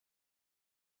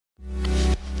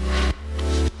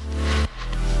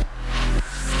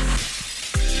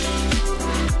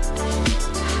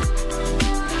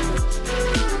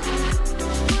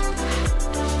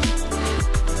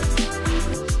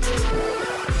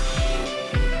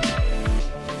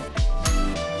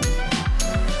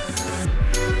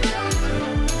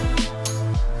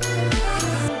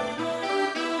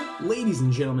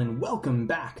welcome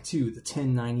back to the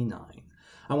 1099.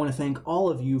 I want to thank all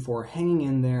of you for hanging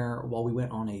in there while we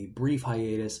went on a brief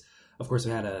hiatus. Of course,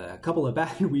 we had a couple of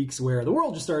bad weeks where the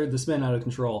world just started to spin out of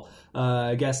control.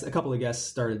 I guess a couple of guests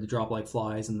started to drop like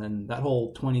flies, and then that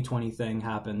whole 2020 thing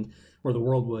happened where the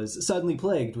world was suddenly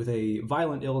plagued with a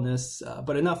violent illness.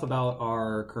 But enough about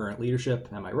our current leadership,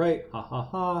 am I right? Ha ha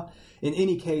ha. In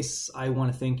any case, I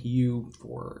want to thank you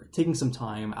for taking some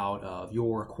time out of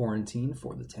your quarantine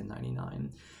for the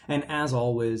 1099. And as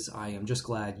always, I am just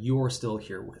glad you're still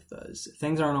here with us.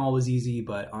 Things aren't always easy,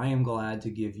 but I am glad to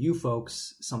give you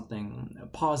folks something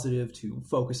positive to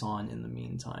focus on in the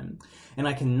meantime. And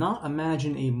I cannot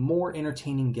imagine a more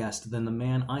entertaining guest than the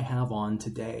man I have on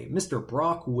today, Mr.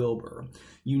 Brock Wilbur.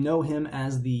 You know him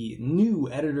as the new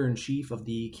editor-in-chief of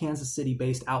the Kansas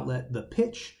City-based outlet The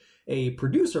Pitch, a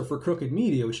producer for Crooked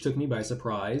Media, which took me by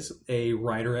surprise, a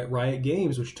writer at Riot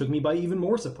Games, which took me by even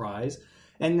more surprise,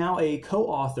 and now a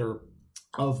co-author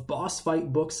of Boss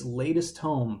Fight Books' latest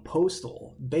tome,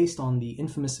 Postal, based on the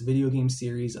infamous video game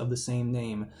series of the same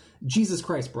name. Jesus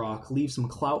Christ, Brock, leave some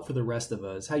clout for the rest of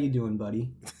us. How you doing,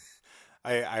 buddy?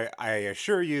 I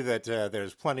assure you that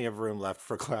there's plenty of room left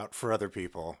for clout for other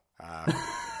people.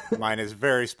 Mine is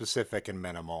very specific and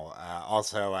minimal.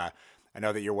 Also, I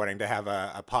know that you're wanting to have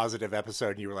a positive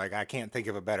episode, and you were like, I can't think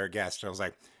of a better guest. And I was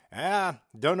like,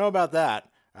 don't know about that.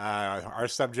 Our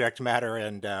subject matter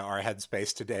and our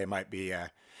headspace today might be,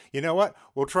 you know what?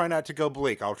 We'll try not to go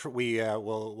bleak.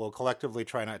 We'll collectively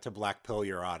try not to black pill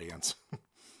your audience.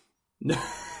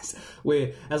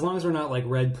 Wait, as long as we're not like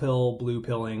red pill, blue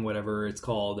pilling, whatever it's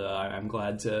called, I'm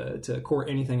glad to court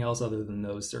anything else other than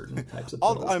those certain types of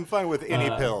pills. I'm fine with any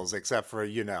pills except for,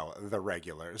 the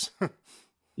regulars.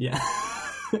 Yeah.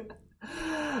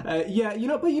 But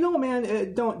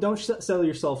man, don't sell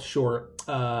yourself short.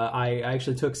 I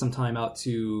actually took some time out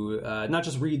to not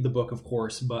just read the book, of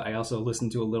course, but I also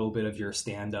listened to a little bit of your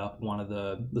stand-up. One of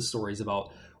the stories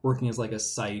about working as like a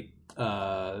site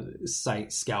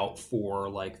scout for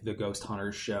like the Ghost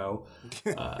Hunters show,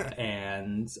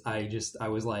 and I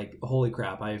was like, holy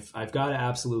crap! I've got to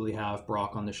absolutely have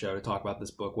Brock on the show to talk about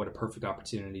this book. What a perfect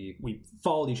opportunity! We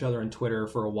followed each other on Twitter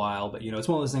for a while, but it's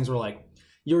one of those things where like,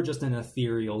 you're just an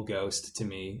ethereal ghost to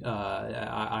me.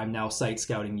 I'm now site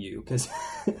scouting you because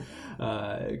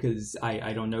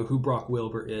I don't know who Brock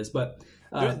Wilbur is. But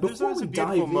there's always a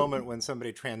beautiful moment when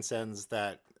somebody transcends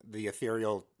the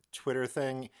ethereal Twitter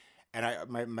thing. And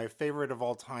my favorite of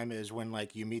all time is when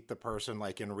like you meet the person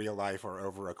like in real life or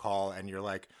over a call, and you're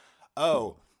like,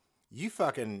 oh, you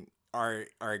fucking are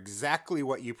exactly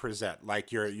what you present. Like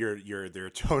their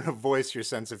tone of voice, your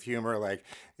sense of humor. Like,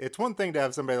 it's one thing to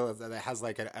have somebody that has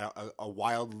like a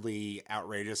wildly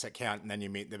outrageous account, and then you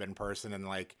meet them in person and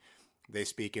like they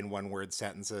speak in one word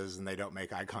sentences and they don't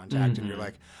make eye contact. Mm-hmm. And you're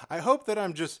like, I hope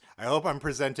I'm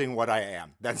presenting what I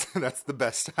am. That's the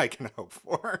best I can hope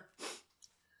for.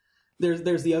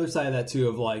 There's the other side of that too,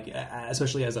 of like,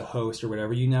 especially as a host or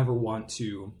whatever, you never want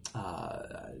to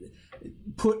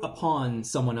put upon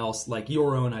someone else like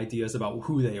your own ideas about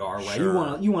who they are, right?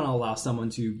 Sure. You want to allow someone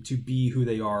to be who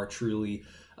they are truly.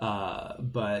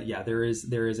 But yeah, there is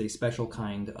a special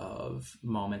kind of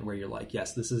moment where you're like,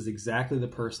 yes, this is exactly the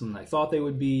person I thought they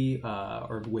would be,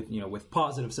 or with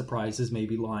positive surprises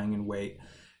maybe lying in wait.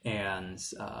 And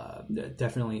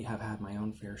definitely have had my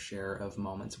own fair share of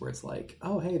moments where it's like,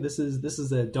 oh, hey, this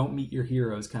is a don't meet your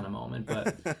heroes kind of moment.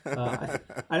 But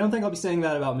I don't think I'll be saying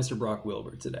that about Mr. Brock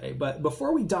Wilbur today. But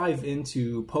before we dive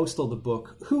into Postal the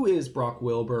book, who is Brock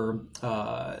Wilbur?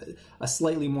 A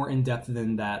slightly more in-depth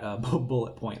than that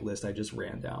bullet point list I just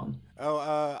ran down.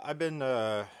 I've been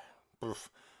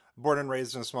born and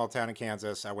raised in a small town in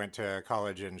Kansas. I went to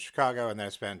college in Chicago, and then I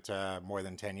spent more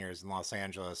than 10 years in Los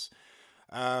Angeles.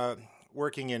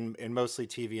 Working in mostly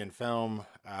TV and film,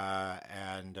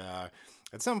 and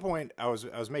at some point I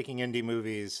was making indie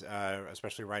movies,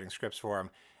 especially writing scripts for them.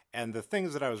 And the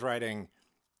things that I was writing,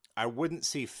 I wouldn't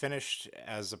see finished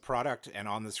as a product and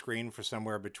on the screen for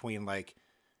somewhere between like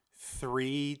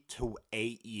 3 to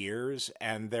 8 years.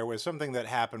 And there was something that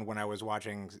happened when I was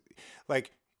watching,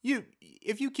 like,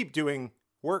 if you keep doing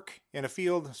work in a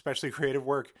field, especially creative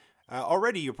work,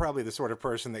 already you're probably the sort of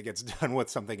person that gets done with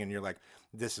something and you're like,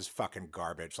 this is fucking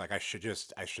garbage. Like, I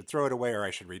should throw it away, or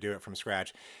I should redo it from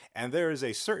scratch. And there is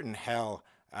a certain hell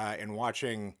in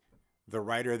watching the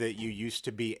writer that you used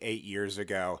to be 8 years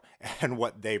ago and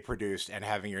what they produced and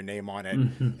having your name on it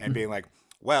and being like,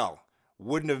 well,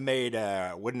 wouldn't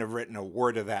have written a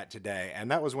word of that today.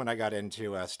 And that was when I got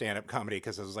into stand-up comedy,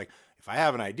 because I was like, if I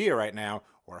have an idea right now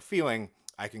or a feeling,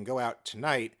 I can go out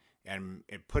tonight and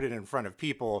put it in front of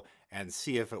people and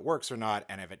see if it works or not.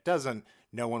 And if it doesn't,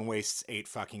 no one wastes 8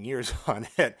 fucking years on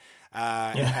it.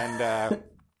 Yeah. And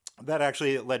that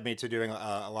actually led me to doing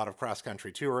a lot of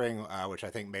cross-country touring, which I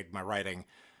think made my writing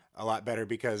a lot better,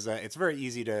 because it's very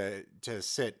easy to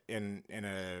sit in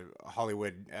a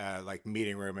Hollywood like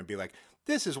meeting room and be like,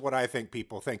 this is what I think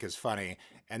people think is funny,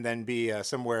 and then be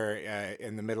somewhere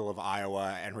in the middle of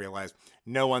Iowa and realize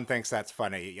no one thinks that's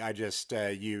funny. I just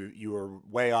you were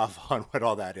way off on what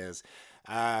all that is.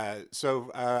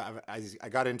 So I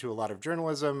got into a lot of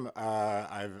journalism.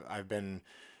 I've been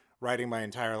writing my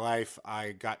entire life.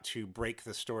 I got to break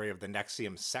the story of the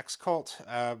Nexium sex cult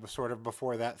sort of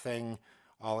before that thing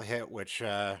all hit, which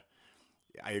I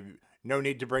no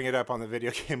need to bring it up on the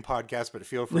video game podcast, but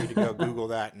feel free to go Google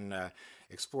that and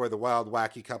explore the wild,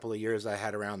 wacky couple of years I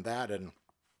had around that, and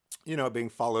being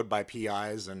followed by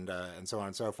PIs and so on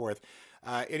and so forth.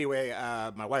 Anyway,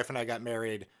 my wife and I got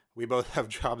married. We both have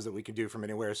jobs that we can do from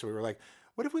anywhere, so we were like,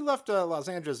 what if we left Los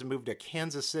Angeles and moved to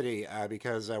Kansas City?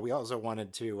 Because we also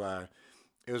wanted to.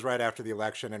 It was right after the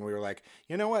election, and we were like,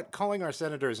 you know what? Calling our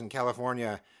senators in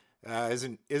California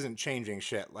isn't changing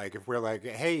shit. Like, if we're like,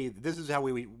 hey, this is how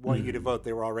we want you to vote,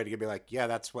 they were already gonna be like, yeah,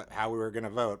 that's how we were gonna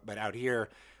vote. But out here,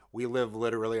 we live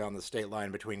literally on the state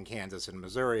line between Kansas and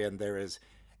Missouri, and there is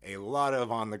a lot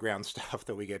of on the ground stuff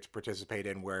that we get to participate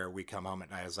in where we come home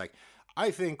at night. It's like, I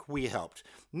think we helped.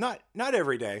 Not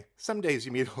every day. Some days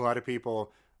you meet a lot of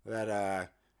people that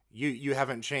you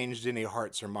haven't changed any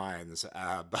hearts or minds,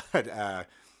 but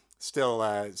still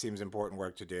it seems important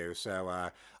work to do. So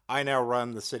I now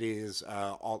run the city's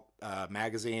alt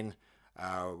magazine,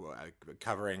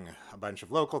 covering a bunch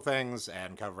of local things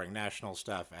and covering national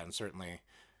stuff, and certainly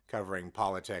covering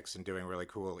politics and doing really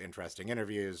cool, interesting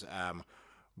interviews.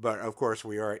 But of course,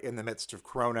 we are in the midst of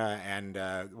Corona, and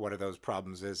one of those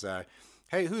problems is,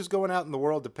 hey, who's going out in the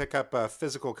world to pick up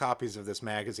physical copies of this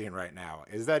magazine right now?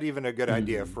 Is that even a good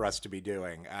idea for us to be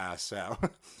doing? So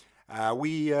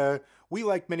we,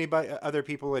 like many other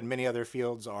people in many other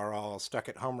fields, are all stuck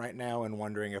at home right now and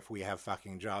wondering if we have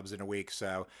fucking jobs in a week.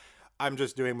 So I'm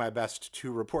just doing my best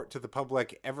to report to the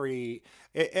public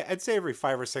I'd say every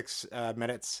 5 or 6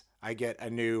 minutes, I get a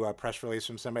new press release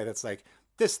from somebody that's like,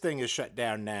 this thing is shut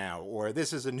down now, or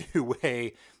this is a new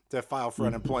way to file for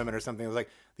unemployment or something. It's like,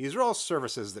 these are all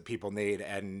services that people need.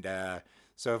 And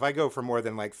so if I go for more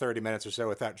than like 30 minutes or so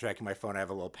without checking my phone, I have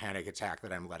a little panic attack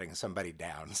that I'm letting somebody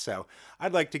down. So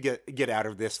I'd like to get out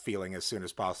of this feeling as soon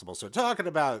as possible. So talking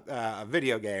about a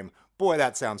video game, boy,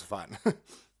 that sounds fun.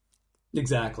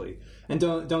 Exactly. And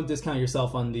don't discount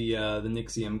yourself on the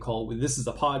Nexium cult. This is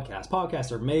a podcast.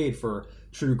 Podcasts are made for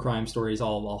true crime stories.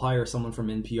 I'll hire someone from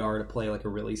NPR to play like a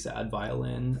really sad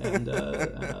violin and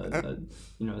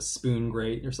a spoon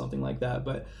grate or something like that.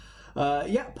 But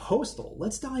yeah, Postal.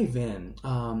 Let's dive in.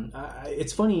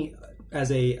 It's funny,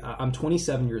 I'm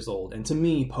 27 years old, and to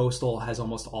me, Postal has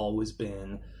almost always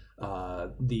been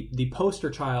the poster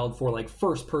child for like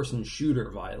first person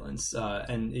shooter violence,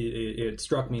 and it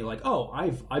struck me like, oh,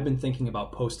 I've been thinking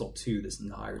about Postal 2 this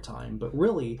entire time, but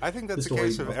really I think that's the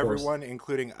case of everyone,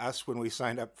 including us, when we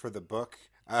signed up for the book.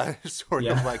 Sort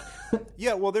of like,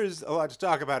 yeah, well, there's a lot to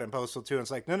talk about in Postal 2, and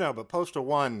it's like, no, but Postal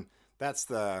 1, that's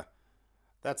the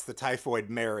typhoid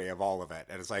Mary of all of it,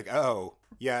 and it's like, oh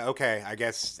yeah, okay, I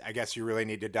guess you really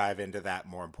need to dive into that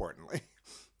more importantly.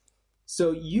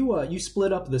 So you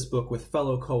split up this book with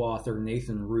fellow co-author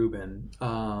Nathan Rubin,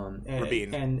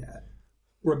 Rabin.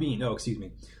 Oh, excuse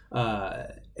me.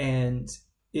 And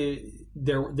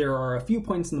there are a few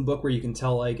points in the book where you can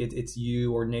tell like it's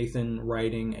you or Nathan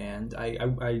writing, and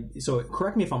I so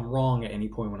correct me if I'm wrong at any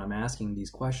point when I'm asking these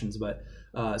questions, but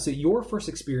so your first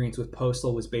experience with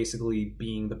Postal was basically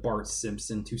being the Bart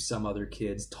Simpson to some other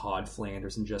kid's Todd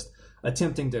Flanders, and just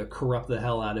attempting to corrupt the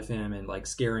hell out of him and like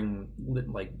scaring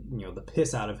the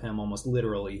piss out of him almost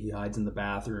literally. He hides in the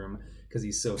bathroom because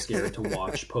he's so scared to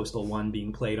watch Postal 1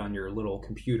 being played on your little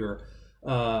computer.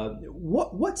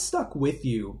 What stuck with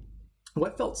you?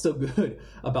 What felt so good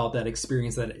about that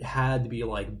experience that it had to be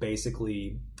like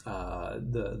basically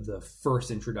the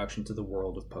first introduction to the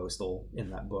world of Postal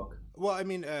in that book? Well, I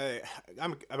mean,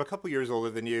 I'm a couple years older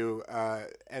than you,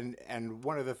 and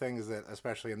one of the things that,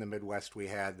 especially in the Midwest, we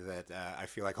had that I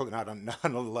feel like not a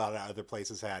lot of other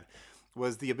places had,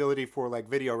 was the ability for like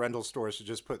video rental stores to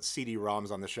just put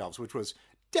CD-ROMs on the shelves, which was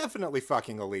definitely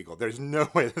fucking illegal. There's no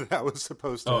way that was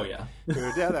supposed to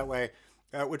go down that way.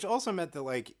 Which also meant that,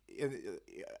 like,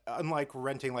 unlike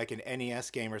renting like an NES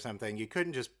game or something, you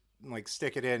couldn't just like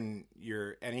stick it in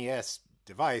your NES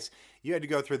device. You had to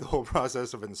go through the whole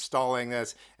process of installing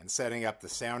this and setting up the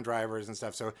sound drivers and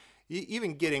stuff. So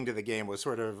even getting to the game was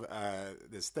sort of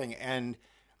this thing. And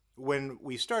when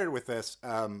we started with this,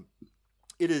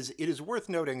 it is worth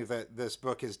noting that this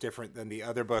book is different than the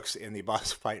other books in the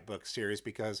Boss Fight book series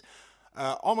because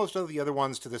almost all the other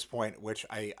ones to this point, which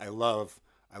I love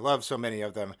so many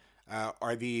of them,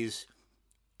 are these.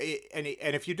 And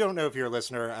if you don't know, if you're a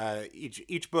listener,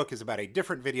 each book is about a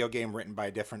different video game written by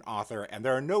a different author, and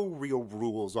there are no real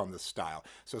rules on the style.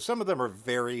 So some of them are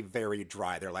very, very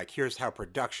dry. They're like, here's how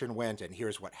production went, and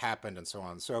here's what happened, and so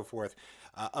on and so forth.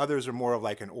 Others are more of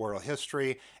like an oral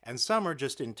history, and some are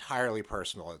just entirely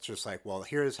personal. It's just like, well,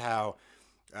 here's how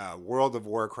World of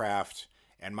Warcraft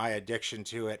and my addiction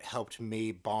to it helped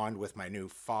me bond with my new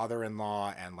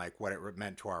father-in-law, and like what it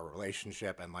meant to our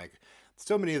relationship, and like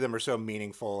so many of them are so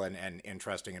meaningful and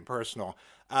interesting and personal.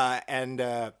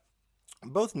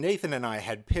 Both Nathan and I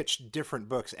had pitched different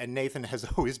books, and Nathan has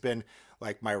always been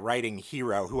like my writing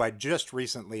hero, who I just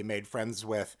recently made friends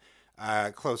with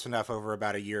close enough over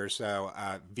about a year or so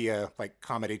via like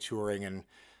comedy touring and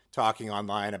talking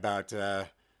online about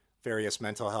various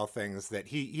mental health things, that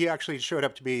he actually showed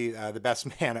up to be the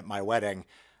best man at my wedding,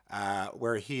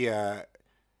 where he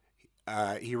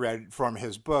read from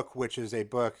his book, which is a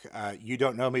book, You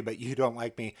Don't Know Me, But You Don't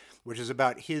Like Me, which is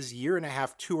about his year and a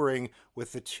half touring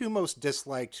with the two most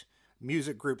disliked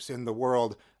music groups in the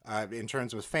world in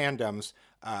terms of fandoms,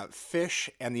 Fish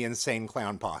and the Insane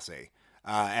Clown Posse.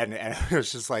 And it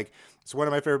was just like, it's one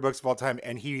of my favorite books of all time.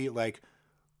 And he like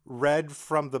read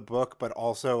from the book, but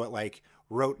also like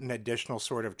wrote an additional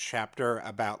sort of chapter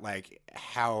about like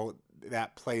how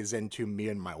that plays into me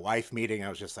and my wife meeting. I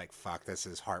was just like, fuck, this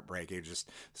is heartbreaking,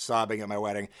 just sobbing at my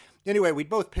wedding. Anyway, we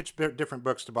both pitched different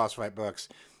books to Boss Fight Books.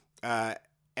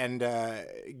 And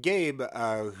Gabe,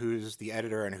 who's the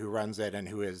editor and who runs it and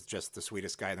who is just the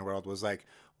sweetest guy in the world, was like,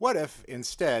 what if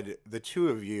instead the two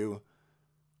of you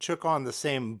took on the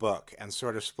same book and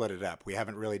sort of split it up? We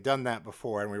haven't really done that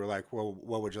before. And we were like, well,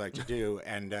 what would you like to do?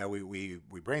 And we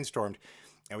brainstormed.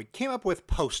 And we came up with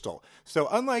Postal. So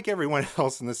unlike everyone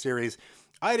else in the series,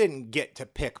 I didn't get to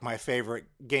pick my favorite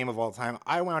game of all time.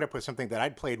 I wound up with something that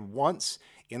I'd played once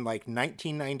in like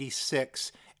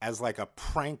 1996 as like a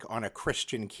prank on a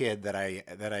Christian kid that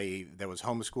was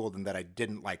homeschooled and that I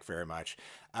didn't like very much,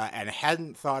 and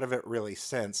hadn't thought of it really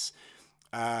since.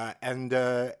 And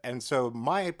so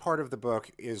my part of the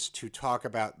book is to talk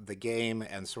about the game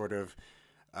and sort of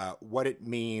what it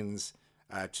means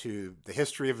to the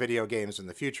history of video games and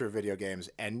the future of video games.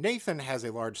 And Nathan has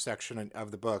a large section of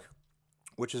the book,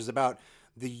 which is about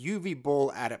the UV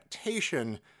Boll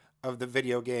adaptation of the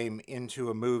video game into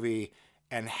a movie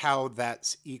and how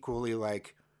that's equally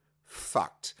like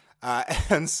fucked.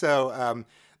 And so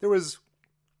there was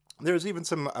even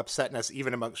some upsetness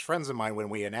even amongst friends of mine when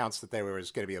we announced that there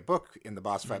was going to be a book in the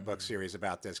Boss Fight book series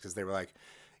about this, because they were like,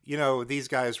 you know, these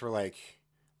guys were like,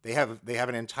 They have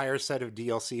an entire set of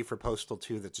DLC for Postal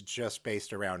 2 that's just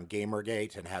based around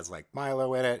Gamergate and has like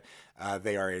Milo in it.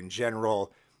 They are in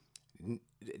general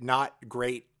not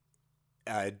great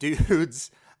dudes,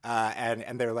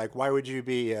 and they're like, why would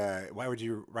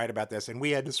you write about this? And we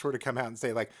had to sort of come out and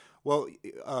say like, well,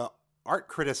 art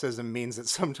criticism means that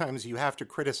sometimes you have to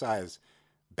criticize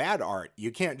bad art.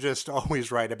 You can't just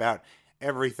always write about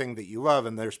everything that you love,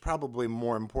 and there's probably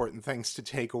more important things to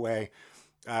take away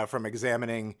from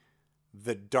examining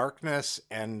the darkness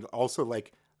and also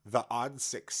like the odd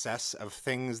success of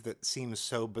things that seem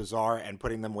so bizarre and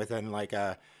putting them within like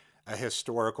a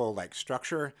historical like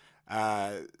structure.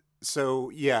 So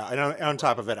yeah, and on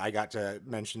top of it, I got to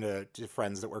mention to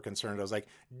friends that were concerned. I was like,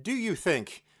 do you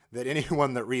think that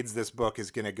anyone that reads this book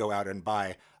is going to go out and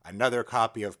buy another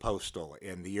copy of Postal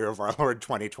in the year of our Lord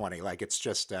 2020? Like, it's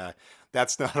just,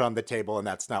 that's not on the table, and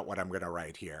that's not what I'm going to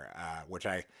write here, which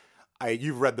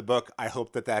you've read the book. I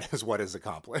hope that is what is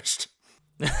accomplished.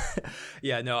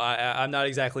 Yeah, no, I'm not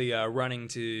exactly running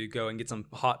to go and get some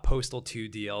hot Postal 2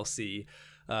 DLC.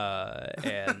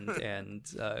 And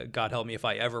God help me if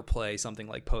I ever play something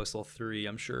like Postal 3,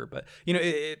 I'm sure. But, you know,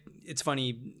 it's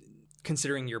funny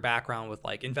considering your background with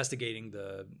like investigating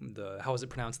the how is it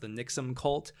pronounced? The Nixum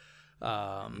cult?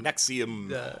 Nexium.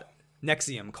 The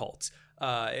Nexium cult.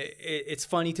 It's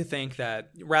funny to think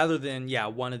that rather than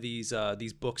one of these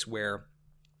books where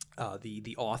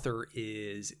the author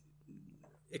is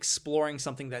exploring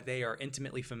something that they are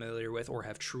intimately familiar with or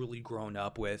have truly grown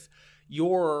up with,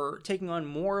 you're taking on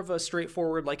more of a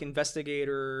straightforward like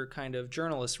investigator kind of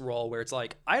journalist role where it's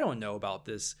like, I don't know about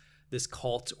this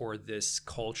cult or this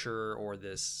culture or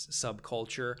this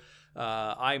subculture.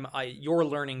 You're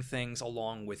learning things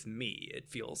along with me, it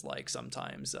feels like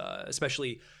sometimes,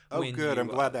 especially when good. I'm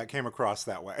glad that came across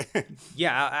that way.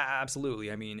 Yeah,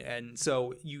 absolutely. I mean, and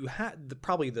so you had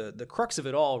probably the crux of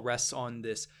it all rests on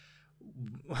this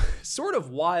sort of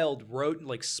wild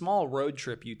small road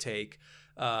trip you take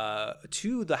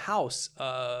to the house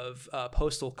of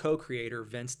Postal co-creator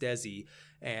Vince Desi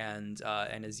and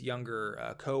his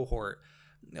younger cohort,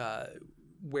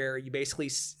 where you basically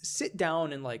sit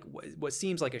down in like what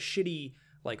seems like a shitty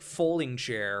like folding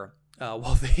chair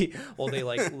while they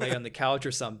like lay on the couch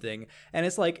or something, and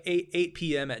it's like 8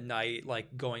 p.m. at night,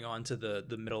 like going on to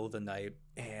the middle of the night,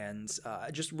 and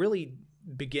just really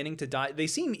beginning to die. They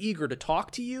seem eager to talk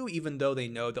to you, even though they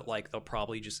know that like they'll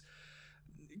probably just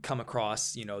come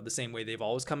across, you know, the same way they've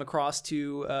always come across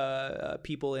to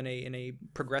people in a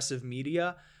progressive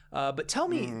media. But tell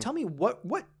me what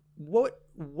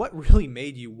really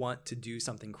made you want to do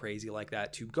something crazy like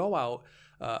that, to go out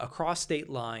across state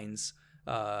lines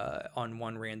on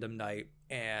one random night,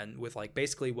 and with like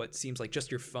basically what seems like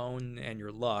just your phone and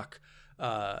your luck,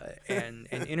 and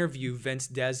interview Vince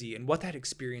Desi, and what that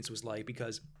experience was like,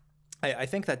 because I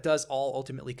think that does all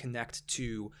ultimately connect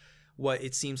to what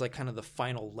it seems like kind of the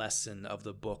final lesson of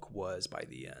the book was by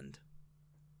the end.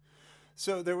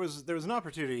 So there was an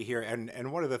opportunity here,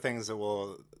 and one of the things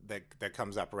that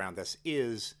comes up around this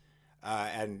is,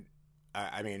 I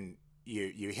mean,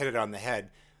 you hit it on the head.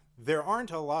 There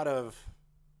isn't a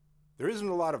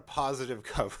lot of positive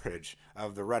coverage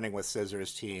of the Running with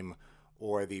Scissors team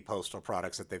or the Postal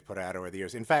products that they've put out over the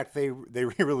years. In fact, they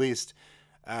re-released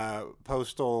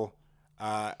Postal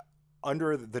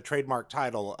under the trademark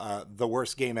title, The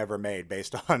Worst Game Ever Made,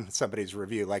 based on somebody's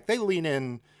review. Like, they lean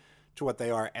in to what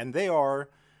they are, and they are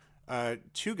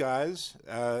two guys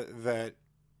that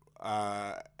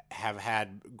have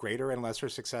had greater and lesser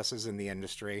successes in the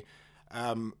industry,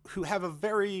 who have a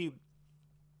very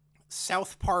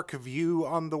South Park view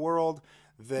on the world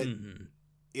that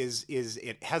is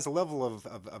it has a level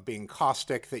of being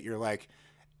caustic that you're like,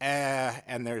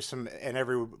 and there's some, in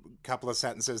every couple of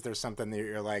sentences there's something that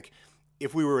you're like,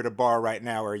 if we were at a bar right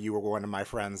now or you were one of my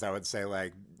friends, I would say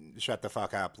like, shut the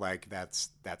fuck up, like that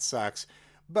sucks.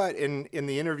 But in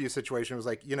the interview situation, it was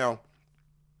like, you know,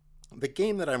 the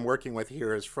game that I'm working with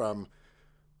here is from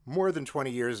more than 20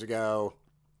 years ago.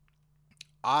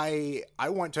 I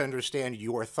want to understand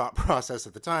your thought process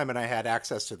at the time, and I had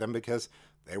access to them because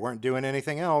they weren't doing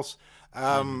anything else.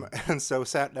 And so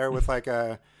sat there with like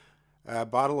a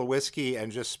bottle of whiskey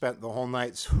and just spent the whole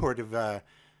night sort of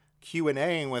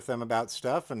Q&Aing with them about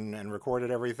stuff, and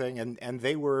recorded everything. And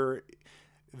they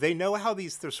know how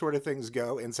these sort of things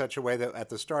go in such a way that at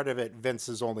the start of it,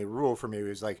 Vince's only rule for me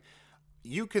was like,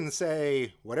 you can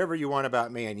say whatever you want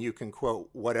about me and you can quote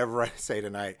whatever I say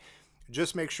tonight.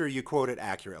 Just make sure you quote it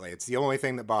accurately. It's the only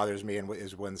thing that bothers me, and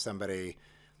is when somebody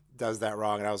does that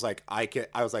wrong. And I was like,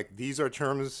 these are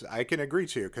terms I can agree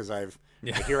to, because I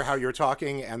hear how you're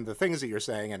talking and the things that you're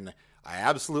saying, and I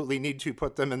absolutely need to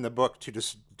put them in the book to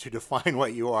define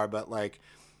what you are. But like,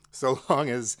 so long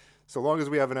as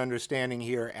we have an understanding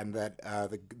here, and that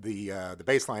the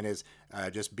baseline is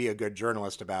just be a good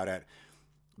journalist about it,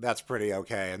 that's pretty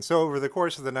okay. And so over the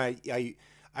course of the night,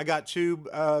 I got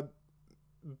to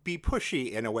be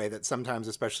pushy in a way that sometimes,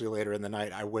 especially later in the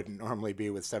night, I wouldn't normally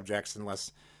be with subjects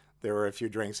unless there were a few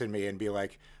drinks in me, and be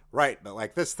like, right, but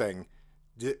like this thing,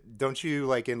 don't you,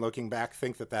 like, in looking back,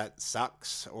 think that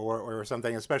sucks or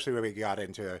something, especially when we got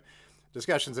into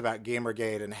discussions about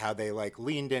Gamergate and how they like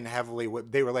leaned in heavily.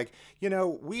 They were like, you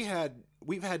know, we've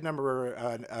had number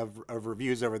of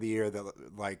reviews over the year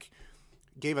that like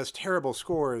gave us terrible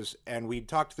scores, and we'd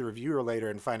talk to the reviewer later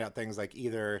and find out things like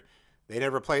either they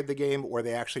never played the game, or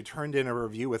they actually turned in a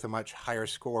review with a much higher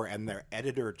score and their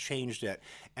editor changed it.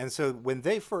 And so when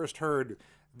they first heard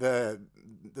the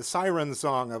siren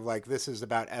song of like, this is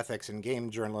about ethics in game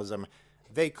journalism,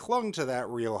 they clung to that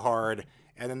real hard.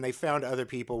 And then they found other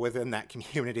people within that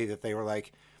community that they were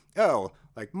like, oh,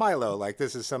 like Milo, like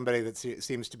this is somebody that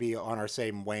seems to be on our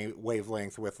same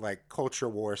wavelength with like culture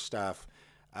war stuff,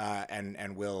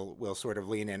 and we'll sort of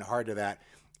lean in hard to that.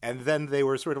 And then they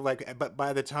were sort of like, but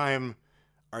by the time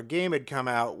our game had come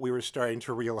out, we were starting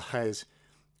to realize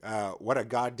what a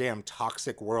goddamn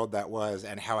toxic world that was,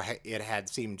 and how it had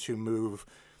seemed to move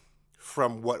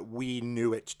from what we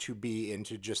knew it to be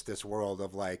into just this world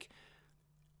of like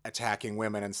attacking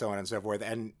women and so on and so forth.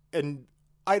 And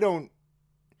I don't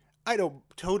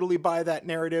totally buy that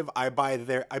narrative. I buy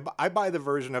the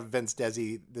version of Vince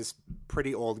Desi, this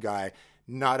pretty old guy,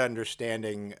 not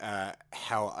understanding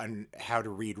how to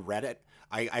read Reddit.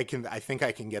 I think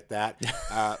I can get that.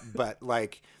 But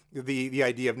like the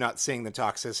idea of not seeing the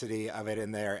toxicity of it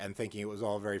in there and thinking it was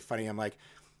all very funny, I'm like,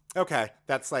 okay,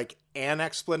 that's like an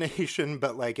explanation,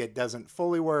 but like it doesn't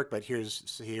fully work, but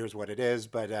here's what it is.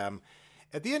 But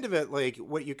at the end of it, like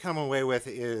what you come away with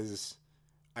is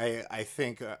I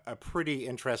think a pretty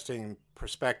interesting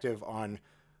perspective on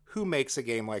who makes a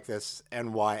game like this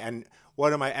and why. And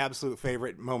one of my absolute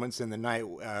favorite moments in the night,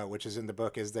 which is in the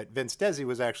book, is that Vince Desi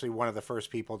was actually one of the first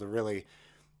people to really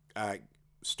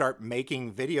start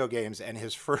making video games, and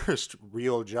his first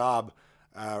real job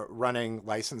running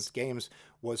licensed games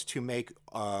was to make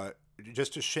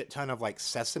just a shit ton of like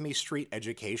Sesame Street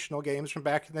educational games from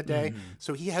back in the day.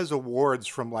 So he has awards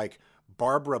from like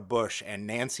Barbara Bush and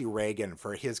Nancy Reagan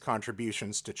for his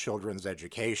contributions to children's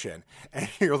education. And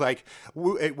you're like,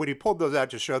 when he pulled those out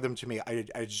to show them to me,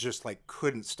 I just like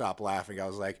couldn't stop laughing. I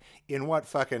was like, in what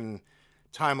fucking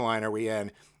timeline are we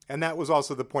in? And that was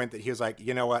also the point that he was like,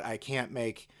 you know what, I can't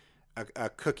make a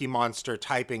Cookie Monster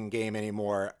typing game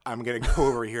anymore. I'm going to go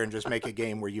over here and just make a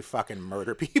game where you fucking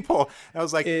murder people. And I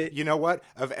was like, you know what?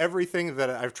 Of everything that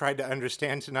I've tried to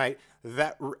understand tonight,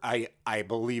 that I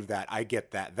believe that. I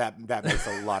get that. That makes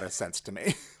a lot of sense to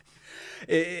me.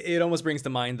 It almost brings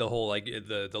to mind the whole like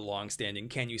the long-standing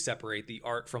 "can you separate the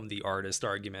art from the artist"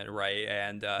 argument, right?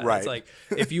 And right. It's like,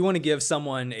 if you want to give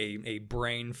someone a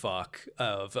brain fuck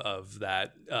of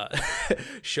that,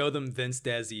 show them Vince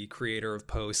Desi, creator of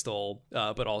Postal,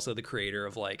 but also the creator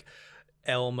of like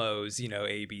Elmo's,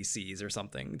 ABCs or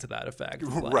something to that effect.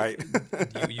 Like, right.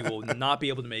 you will not be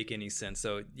able to make any sense.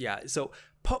 So yeah, so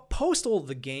Postal,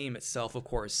 the game itself, of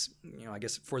course, I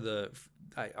guess for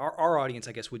our audience,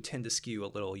 I guess, would tend to skew a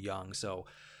little young. So,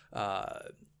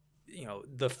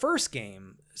 the first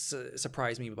game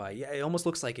surprised me by, it almost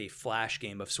looks like a Flash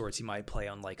game of sorts you might play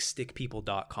on like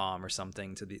stickpeople.com or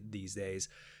something these days,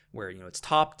 where, it's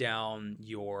top down,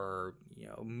 you're,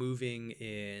 moving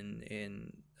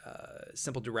in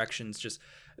simple directions, just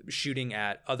shooting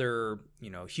at other,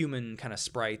 human kind of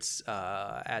sprites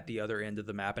at the other end of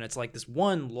the map. And it's like this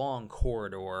one long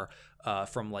corridor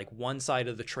from like one side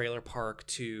of the trailer park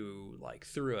to like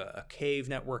through a cave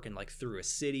network and like through a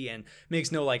city, and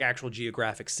makes no like actual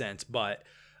geographic sense. But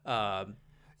yeah,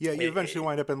 you eventually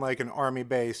wind up in like an army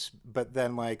base, but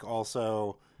then like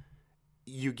also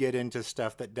you get into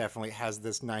stuff that definitely has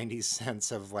this 90s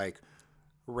sense of like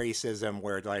racism,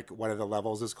 where like one of the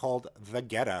levels is called the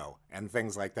ghetto and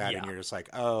things like that. Yeah. And you're just like,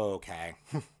 oh, okay.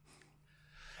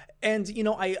 And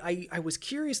I was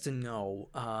curious to know,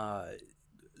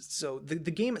 so the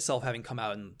game itself, having come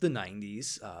out in the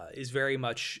 90s, is very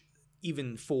much,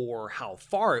 even for how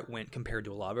far it went compared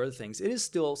to a lot of other things, it is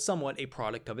still somewhat a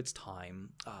product of its time.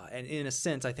 And in a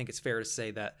sense, I think it's fair to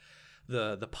say that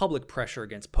the public pressure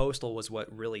against Postal was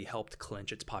what really helped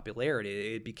clinch its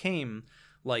popularity. It became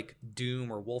like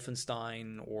Doom or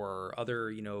Wolfenstein or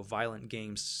other, violent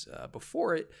games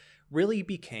before it, really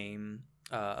became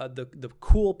the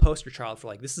cool poster child for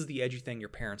like, this is the edgy thing your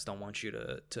parents don't want you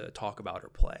to talk about or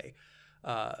play.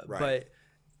 Right. But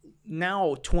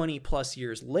now, 20 plus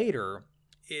years later,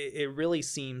 it really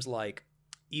seems like,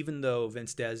 even though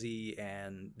Vince Desi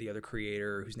and the other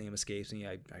creator, whose name escapes me,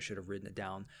 I should have written it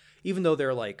down, even though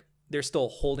they're still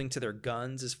holding to their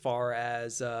guns as far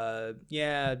as, we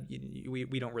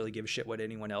don't really give a shit what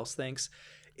anyone else thinks.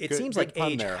 It seems like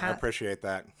Age I appreciate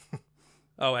that.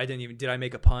 Oh, did I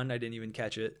make a pun? I didn't even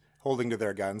catch it. Holding to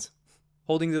their guns.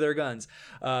 Holding to their guns.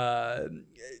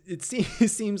 It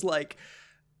seems like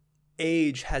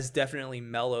Age has definitely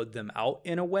mellowed them out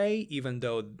in a way, even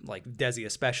though like Desi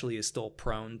especially is still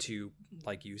prone to,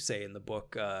 like you say in the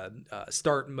book,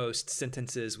 start most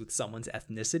sentences with someone's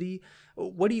ethnicity.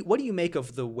 What do you make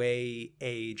of the way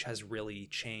Age has really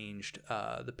changed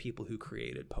the people who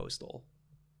created Postal?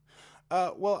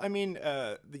 Well, I mean,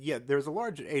 there's a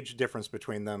large age difference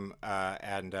between them,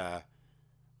 and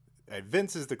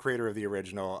Vince is the creator of the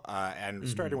original, and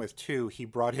starting with 2, he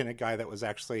brought in a guy that was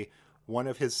actually one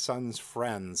of his son's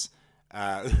friends,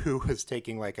 who was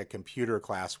taking like a computer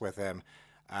class with him,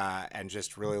 and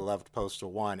just really loved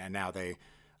Postal 1, and now they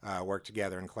work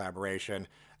together in collaboration.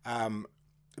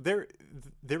 There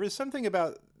is something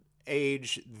about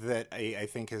Age that I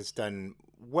think has done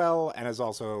well and has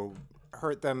also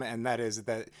hurt them, and that is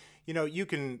that,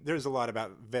 there's a lot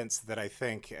about Vince that I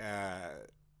think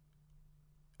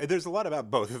there's a lot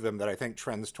about both of them that I think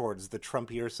trends towards the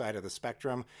Trumpier side of the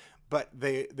spectrum, but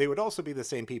they would also be the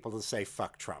same people to say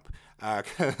fuck Trump,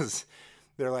 because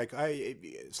they're like,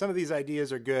 some of these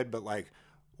ideas are good, but like,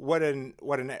 what an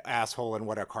asshole and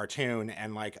what a cartoon.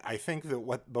 And like, I think that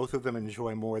what both of them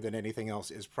enjoy more than anything else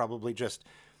is probably just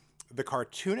the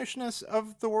cartoonishness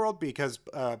of the world, because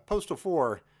Postal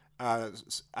 4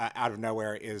 out of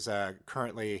nowhere is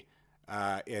currently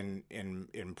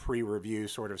in pre-review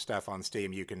sort of stuff on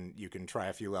Steam. You can try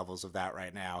a few levels of that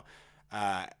right now,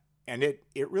 and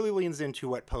it really leans into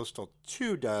what Postal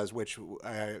 2 does, which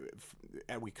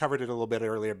we covered it a little bit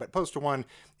earlier, but Postal 1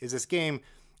 is this game.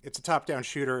 It's a top-down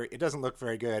shooter. It doesn't look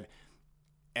very good.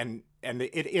 And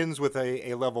it ends with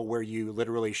a level where you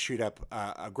literally shoot up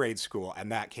a grade school,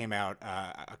 and that came out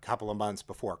a couple of months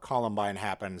before Columbine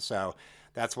happened. So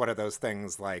that's one of those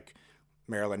things like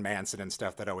Marilyn Manson and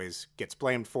stuff that always gets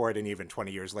blamed for it, and even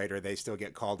 20 years later, they still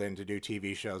get called in to do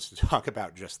TV shows to talk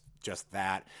about just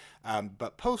that.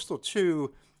 But Postal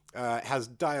 2 has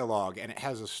dialogue, and it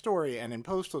has a story, and in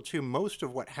Postal 2, most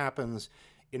of what happens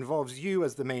involves you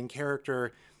as the main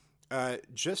character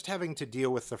just having to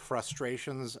deal with the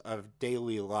frustrations of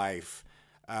daily life.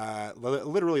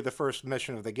 Literally, the first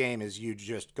mission of the game is you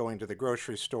just going to the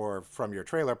grocery store from your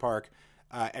trailer park,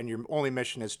 and your only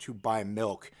mission is to buy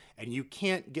milk. And you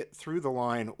can't get through the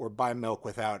line or buy milk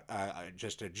without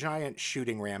just a giant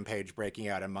shooting rampage breaking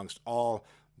out amongst all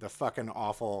the fucking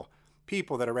awful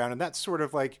people that are around. And that's sort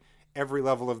of like every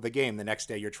level of the game. The next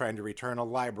day you're trying to return a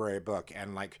library book,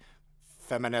 and like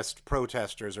feminist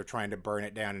protesters are trying to burn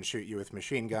it down and shoot you with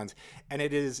machine guns. And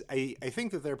it is, I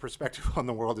think that their perspective on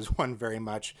the world is one very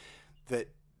much that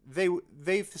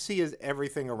they see as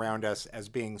everything around us as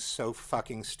being so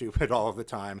fucking stupid all of the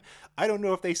time. I don't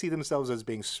know if they see themselves as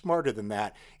being smarter than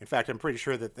that. In fact, I'm pretty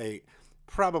sure that they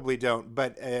probably don't.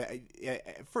 But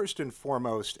first and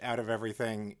foremost, out of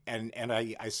everything, and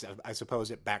I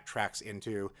suppose it backtracks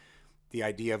into the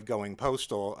idea of going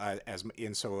postal, as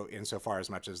insofar as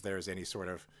much as there's any sort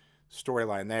of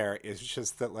storyline there, is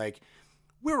just that like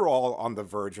we're all on the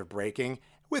verge of breaking,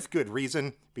 with good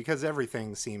reason, because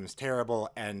everything seems terrible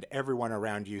and everyone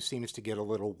around you seems to get a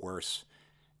little worse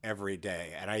every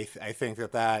day. And I think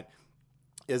that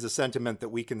is a sentiment that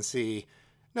we can see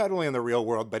not only in the real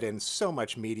world, but in so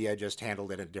much media just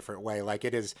handled in a different way. Like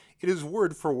it is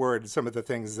word for word some of the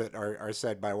things that are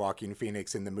said by Joaquin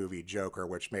Phoenix in the movie Joker,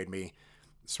 which made me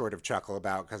sort of chuckle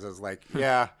about, because I was like,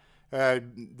 yeah,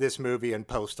 this movie and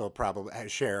Postal probably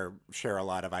share a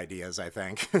lot of ideas, I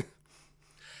think.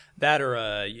 That,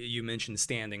 or you mentioned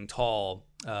Standing Tall,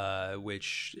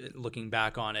 which, looking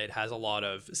back on it, has a lot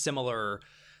of similar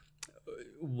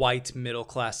white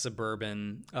middle-class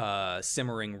suburban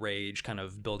simmering rage kind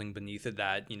of building beneath it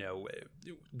that, you know,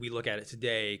 we look at it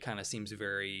today kind of seems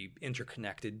very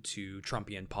interconnected to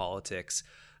Trumpian politics.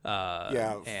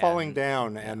 Falling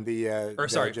down, and the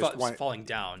falling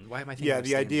down. Why am I thinking? Yeah,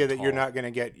 the idea that you're not going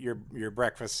to get your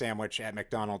breakfast sandwich at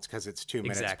McDonald's because it's 2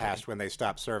 minutes past when they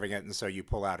stop serving it, and so you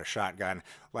pull out a shotgun.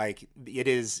 Like it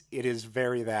is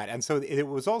very that, and so it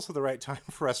was also the right time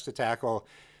for us to tackle.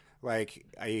 Like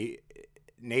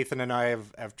Nathan and I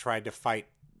have tried to fight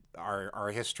our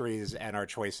histories and our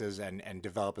choices and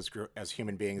develop as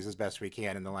human beings as best we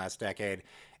can in the last decade,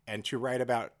 and to write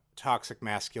about toxic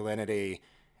masculinity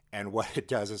and what it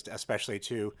does, especially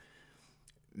to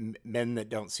men that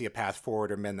don't see a path forward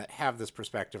or men that have this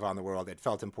perspective on the world. It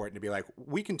felt important to be like,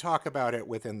 we can talk about it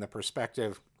within the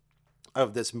perspective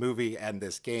of this movie and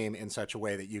this game in such a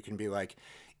way that you can be like,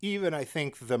 even I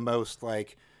think the most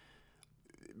like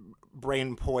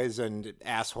brain poisoned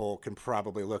asshole can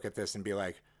probably look at this and be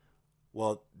like,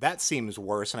 well, that seems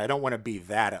worse, and I don't want to be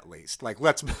that, at least. Like,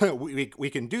 we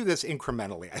can do this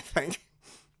incrementally, I think.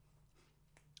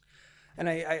 And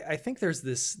I think there's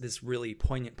this really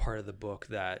poignant part of the book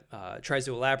that tries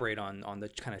to elaborate on the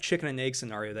kind of chicken and egg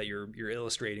scenario that you're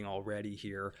illustrating already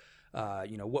here.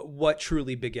 You know, what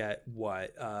truly beget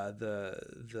what.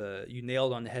 You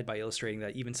nailed on the head by illustrating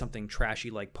that even something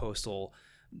trashy like Postal,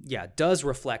 does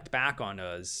reflect back on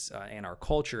us and our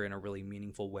culture in a really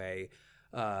meaningful way.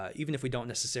 Even if we don't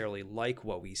necessarily like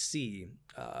what we see.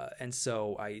 And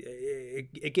so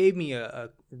it gave me a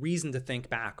reason to think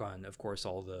back on, of course,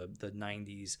 all the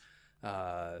 90s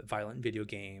violent video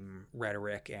game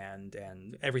rhetoric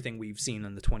and everything we've seen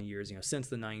in the 20 years, you know, since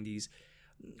the 90s.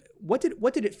 What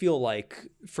did it feel like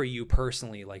for you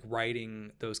personally, like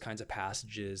writing those kinds of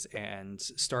passages and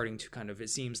starting to kind of, it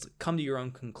seems, come to your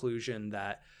own conclusion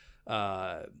that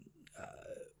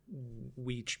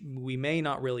we may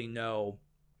not really know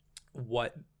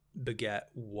what beget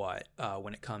what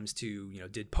when it comes to, you know,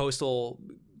 did Postal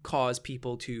cause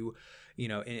people to, you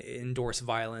know, endorse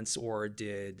violence, or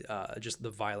did just the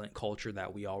violent culture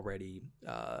that we already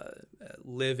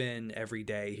live in every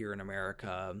day here in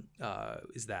America,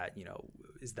 is that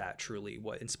truly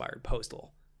what inspired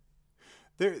Postal?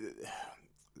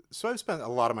 So I've spent a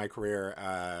lot of my career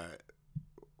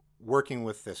working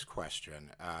with this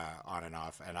question on and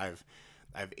off, and I've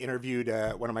interviewed,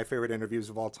 one of my favorite interviews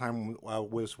of all time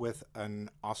was with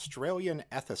an Australian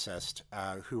ethicist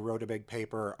who wrote a big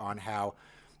paper on how,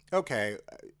 okay,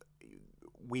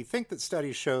 we think that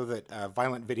studies show that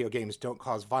violent video games don't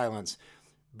cause violence,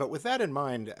 But with that in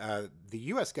mind, the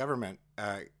U.S. government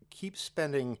keeps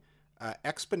spending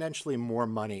exponentially more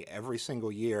money every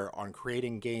single year on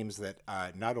creating games that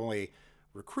not only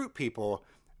recruit people,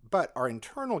 but are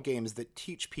internal games that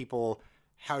teach people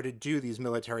how to do these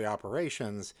military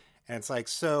operations. And it's like,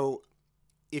 so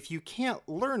if you can't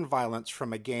learn violence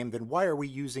from a game, then why are we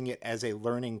using it as a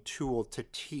learning tool to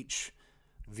teach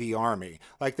the army?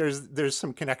 Like there's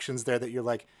some connections there that you're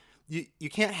like, you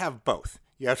can't have both.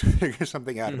 You have to figure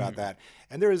something out about that.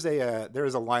 And there is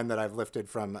a line that I've lifted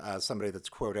from somebody that's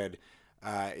quoted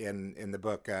in the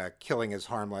book "Killing is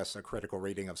Harmless: A Critical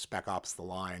Reading of Spec Ops: The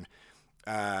Line."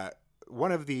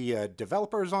 One of the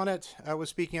developers on it was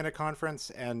speaking at a conference,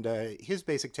 and his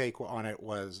basic take on it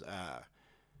was,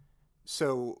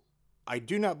 so I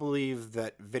do not believe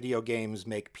that video games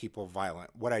make people violent.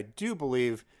 What I do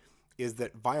believe is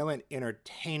that violent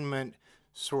entertainment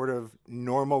sort of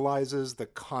normalizes the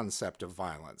concept of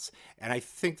violence. And I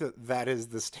think that that is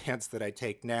the stance that I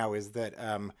take now, is that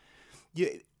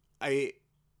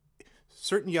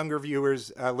certain younger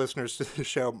viewers, listeners to the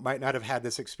show might not have had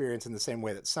this experience in the same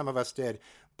way that some of us did.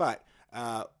 But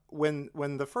when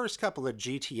the first couple of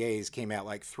GTAs came out,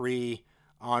 like 3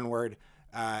 onward,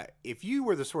 if you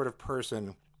were the sort of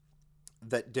person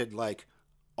that did like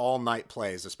all night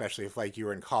plays, especially if like you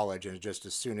were in college and just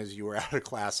as soon as you were out of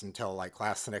class until like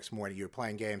class the next morning, you were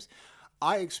playing games,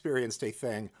 I experienced a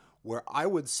thing where I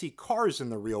would see cars in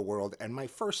the real world, and my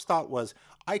first thought was,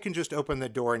 I can just open the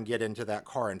door and get into that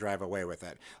car and drive away with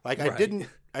it. Like right.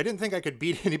 I didn't think I could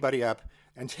beat anybody up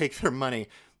and take their money,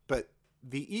 but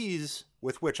the ease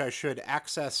with which I should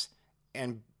access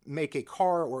and make a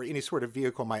car or any sort of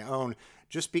vehicle my own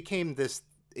just became this.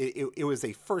 It was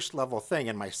a first level thing,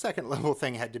 and my second level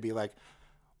thing had to be like,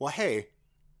 well, hey,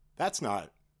 that's not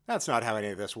how any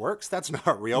of this works. That's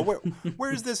not real.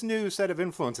 Where's this new set of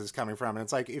influences coming from? And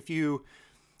it's like, if you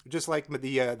just like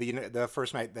the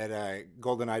first night that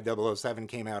GoldenEye 007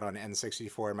 came out on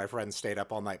N64, my friends stayed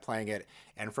up all night playing it,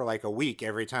 and for like a week,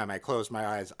 every time I closed my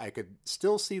eyes, I could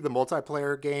still see the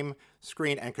multiplayer game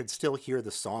screen and could still hear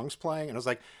the songs playing. And I was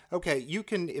like, okay, you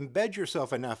can embed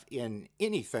yourself enough in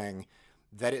anything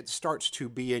that it starts to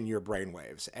be in your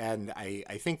brainwaves. And I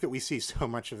think that we see so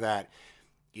much of that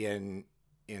in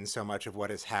so much of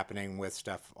what is happening with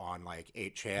stuff on like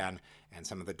 8chan and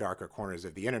some of the darker corners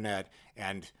of the internet,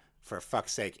 and for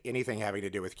fuck's sake, anything having to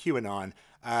do with QAnon,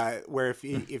 where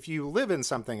if you live in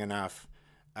something enough,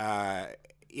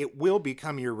 it will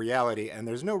become your reality, and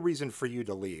there's no reason for you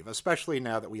to leave, especially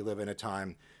now that we live in a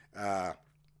time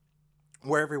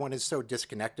where everyone is so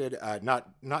disconnected,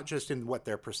 not just in what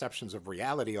their perceptions of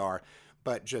reality are,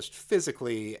 but just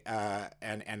physically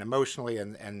and emotionally,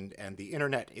 and the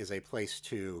internet is a place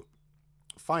to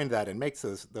find that and make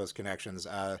those connections.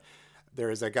 There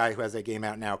is a guy who has a game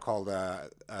out now called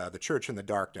The Church in the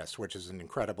Darkness, which is an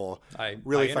incredible,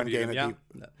 really fun game.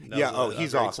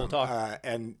 He's awesome. Cool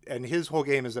and his whole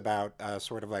game is about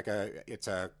sort of like it's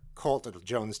a cult, a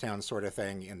Jonestown sort of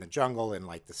thing in the jungle in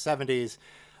like the 70s.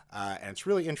 And it's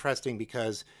really interesting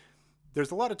because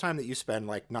there's a lot of time that you spend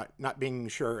like not being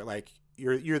sure, like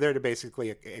you're there to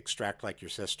basically extract like your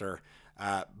sister,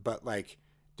 but like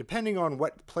depending on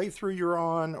what playthrough you're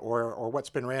on or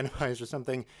what's been randomized or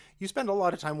something, you spend a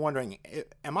lot of time wondering,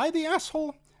 am I the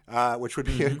asshole? Which would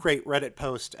be a great Reddit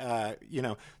post,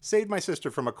 saved my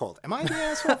sister from a cult. Am I the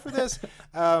asshole for this?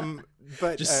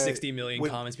 But just 60 million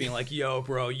comments being like, yo,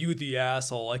 bro, you the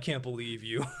asshole. I can't believe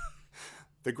you.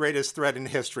 The greatest thread in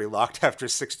history, locked after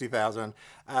 60,000.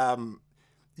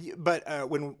 But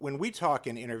when we talk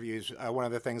in interviews, one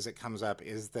of the things that comes up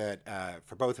is that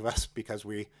for both of us, because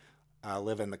we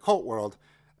live in the cult world,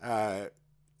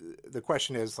 the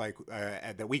question is like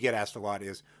that we get asked a lot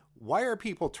is, why are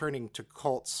people turning to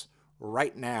cults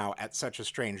right now at such a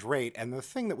strange rate? And the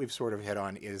thing that we've sort of hit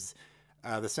on is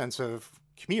the sense of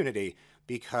community,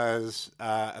 because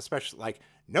especially like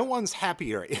no one's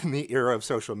happier in the era of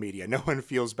social media. No one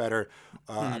feels better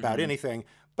about anything.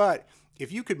 But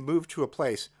if you could move to a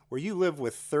place where you live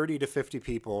with 30 to 50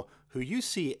 people who you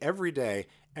see every day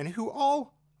and who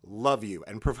all love you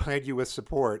and provide you with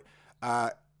support,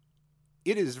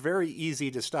 it is very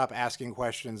easy to stop asking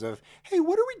questions of, hey,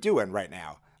 what are we doing right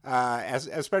now?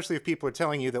 Especially if people are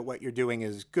telling you that what you're doing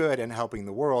is good and helping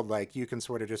the world, like you can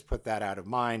sort of just put that out of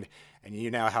mind, and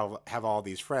you now have all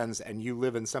these friends and you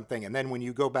live in something. And then when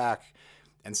you go back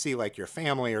and see like your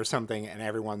family or something and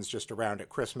everyone's just around at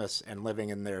Christmas and living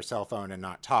in their cell phone and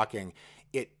not talking,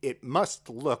 it must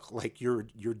look like you're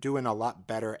doing a lot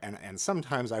better. And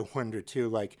sometimes I wonder too,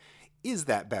 like, is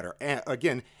that better? And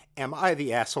again, am I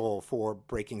the asshole for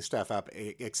breaking stuff up,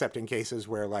 except in cases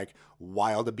where like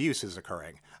wild abuse is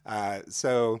occurring?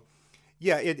 So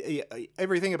yeah,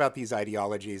 everything about these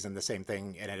ideologies and the same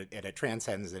thing, and it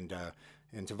transcends into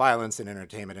violence and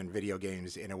entertainment and video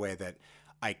games in a way that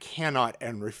I cannot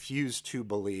and refuse to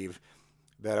believe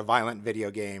that a violent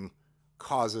video game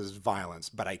causes violence,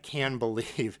 but I can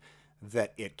believe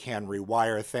that it can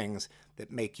rewire things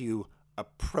that make you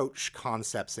approach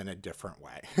concepts in a different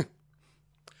way.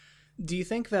 Do you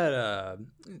think that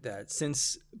that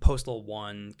since Postal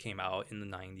 1 came out in the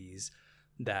 90s,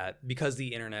 that because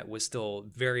the internet was still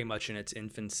very much in its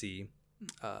infancy,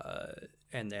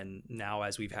 and then now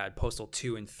as we've had Postal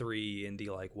 2 and 3 in the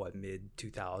mid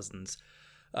 2000s,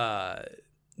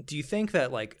 do you think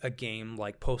that like a game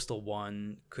like Postal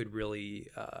 1 could really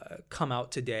come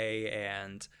out today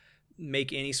and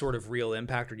make any sort of real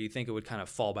impact, or do you think it would kind of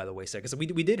fall by the wayside? Because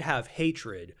we did have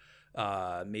Hatred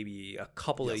maybe a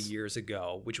couple of years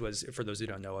ago, which was, for those who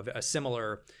don't know, a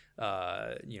similar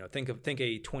think a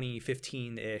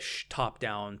 2015-ish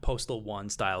top-down Postal 1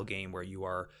 style game where you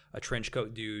are a trench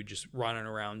coat dude just running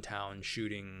around town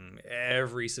shooting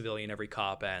every civilian, every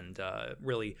cop, and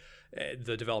really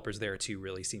the developers there too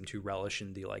really seem to relish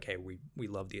in the hey, we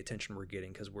love the attention we're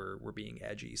getting because we're being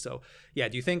edgy. So yeah,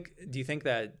 do you think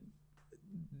that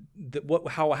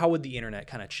how would the internet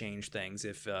kind of change things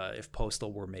if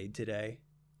Postal were made today?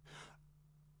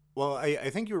 Well, I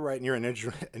think you were right in your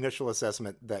initial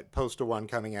assessment that Postal 1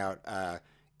 coming out,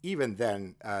 even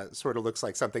then, sort of looks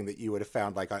like something that you would have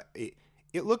found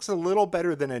it looks a little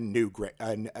better than a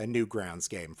Newgrounds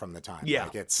game from the time. Yeah.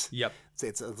 It's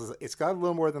got a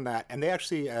little more than that. And they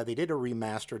actually they did a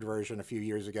remastered version a few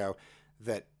years ago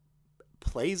that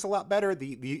plays a lot better.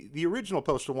 The original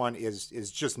Postal 1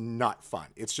 is just not fun.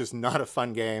 It's just not a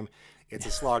fun game. It's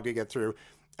a slog to get through.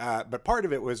 But part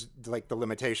of it was like the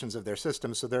limitations of their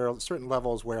system. So there are certain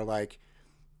levels where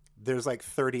there's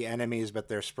 30 enemies, but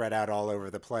they're spread out all over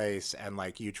the place, and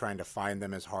you trying to find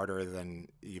them is harder than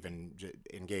even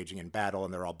engaging in battle,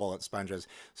 and they're all bullet sponges.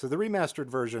 So the remastered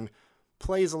version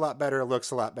plays a lot better,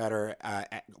 looks a lot better,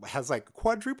 has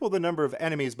quadruple the number of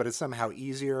enemies, but it's somehow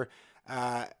easier.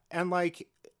 And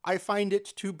I find it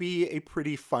to be a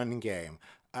pretty fun game.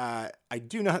 I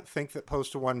do not think that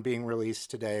Postal 1 being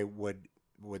released today would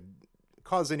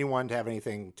cause anyone to have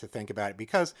anything to think about it,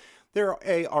 because there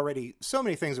are already so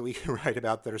many things that we can write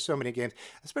about. There are so many games,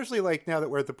 especially now that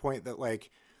we're at the point that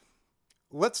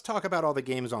let's talk about all the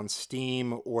games on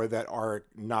Steam or that are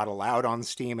not allowed on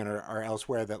Steam and are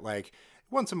elsewhere that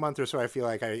once a month or so, I feel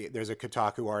there's a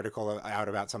Kotaku article out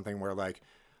about something where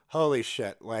holy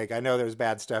shit, I know there's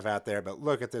bad stuff out there, but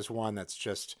look at this one that's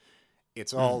just,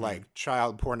 it's all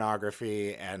child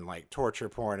pornography and torture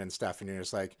porn and stuff. And you're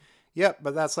just yep,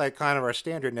 but that's kind of our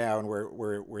standard now, and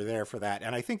we're there for that.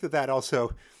 And I think that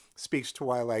also speaks to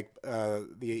why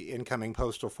the incoming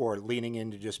Postal 4 leaning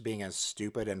into just being as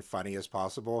stupid and funny as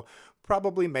possible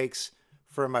probably makes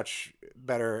for a much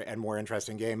better and more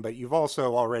interesting game. But you've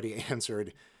also already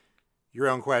answered your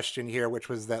own question here, which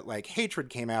was that Hatred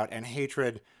came out, and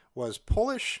Hatred was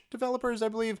Polish developers, I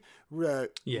believe,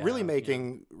 really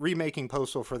remaking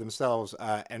Postal for themselves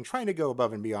and trying to go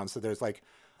above and beyond. So there's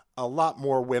a lot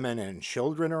more women and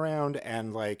children around,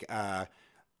 and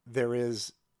there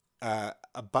is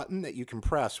a button that you can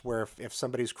press where if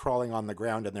somebody's crawling on the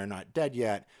ground and they're not dead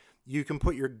yet, you can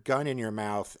put your gun in your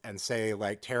mouth and say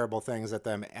terrible things at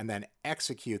them and then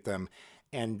execute them.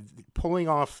 And pulling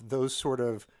off those sort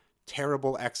of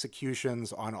terrible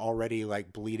executions on already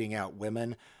bleeding out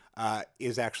women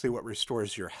is actually what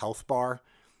restores your health bar.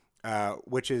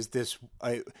 Which is this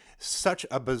such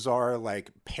a bizarre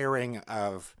pairing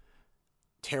of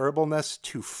terribleness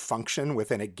to function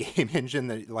within a game engine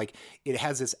that it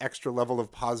has this extra level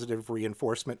of positive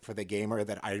reinforcement for the gamer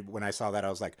that when I saw that, I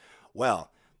was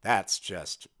well, that's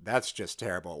just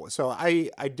terrible. So I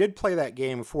did play that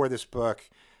game for this book,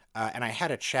 and I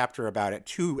had a chapter about it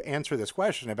to answer this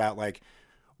question about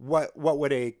what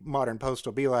would a modern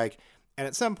Postal be like. And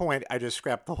at some point, I just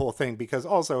scrapped the whole thing because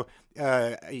also,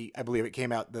 I believe it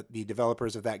came out that the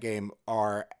developers of that game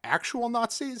are actual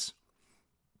Nazis.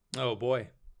 Oh, boy.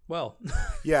 Well.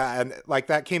 Yeah, and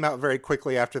that came out very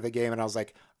quickly after the game, and I was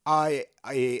I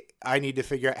need to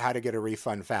figure out how to get a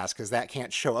refund fast, because that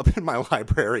can't show up in my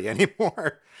library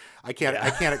anymore. I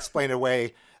can't explain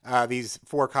away these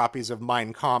 4 copies of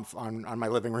Mein Kampf on my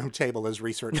living room table as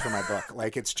research for my book.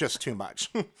 It's just too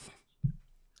much.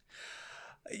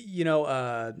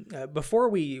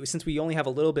 Since we only have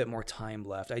a little bit more time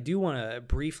left, I do want to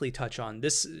briefly touch on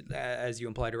this, as you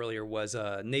implied earlier, was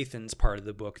Nathan's part of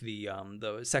the book, the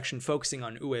section focusing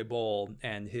on Uwe Boll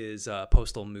and his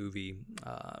Postal movie.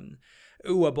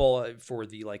 Uwe Boll, for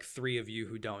the three of you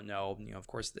who don't know, of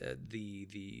course,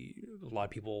 the a lot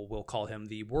of people will call him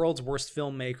the world's worst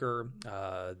filmmaker,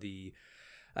 the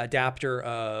adapter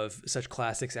of such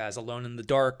classics as Alone in the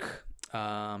Dark.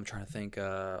 I'm trying to think.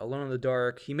 Alone in the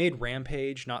Dark. He made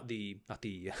Rampage, not the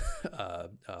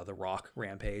the Rock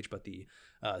Rampage, but the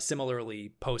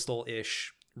similarly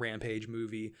Postal-ish Rampage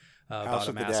movie about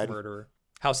a mass murderer.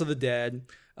 House of the Dead.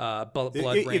 Blood Rain 1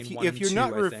 and 2, if you're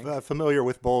not familiar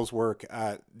with Boll's work,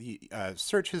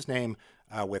 search his name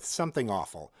with Something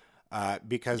Awful.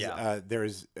 Because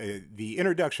there's the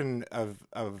introduction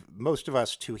of most of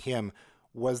us to him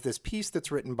was this piece that's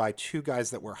written by two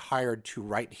guys that were hired to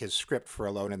write his script for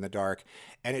Alone in the Dark.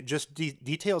 And it just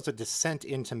details a descent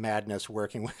into madness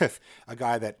working with a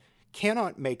guy that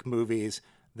cannot make movies,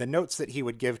 the notes that he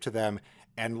would give to them,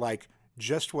 and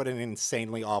just what an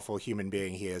insanely awful human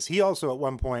being he is. He also at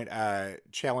one point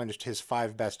challenged his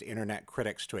 5 best internet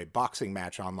critics to a boxing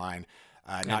match online,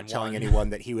 not telling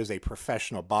anyone that he was a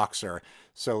professional boxer.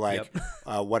 So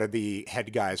one of the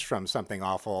head guys from Something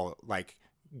Awful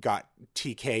got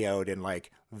TKO'd in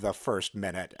the first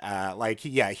minute.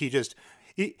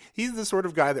 He's the sort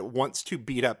of guy that wants to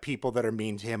beat up people that are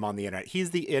mean to him on the internet.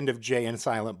 He's the end of Jay and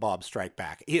Silent Bob Strike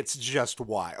Back. It's just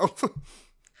wild.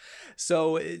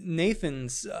 So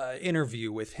Nathan's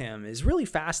interview with him is really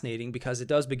fascinating because it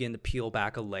does begin to peel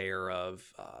back a layer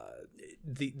of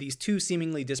these two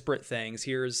seemingly disparate things.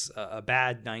 Here's a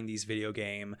bad 90s video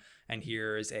game, and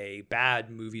here's a bad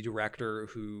movie director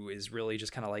who is really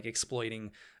just kind of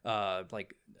exploiting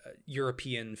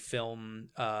European film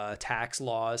tax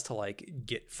laws to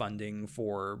get funding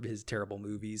for his terrible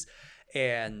movies.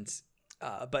 And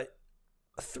but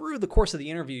through the course of the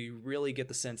interview, you really get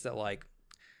the sense that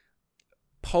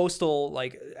Postal,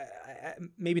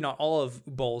 maybe not all of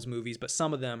Boll's movies, but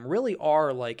some of them really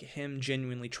are him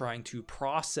genuinely trying to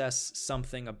process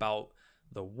something about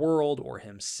the world or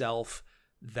himself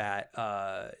that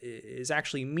is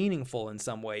actually meaningful in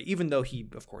some way, even though he,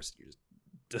 of course,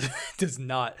 does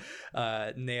not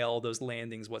nail those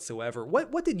landings whatsoever.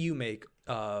 What did you make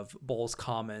of Boll's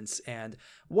comments, and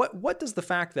what does the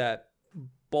fact that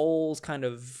Boll's kind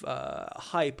of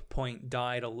hype point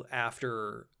died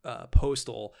after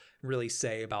Postal really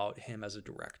say about him as a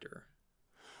director?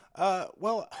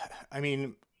 Well, I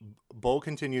mean, Boll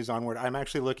continues onward. I'm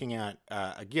actually looking at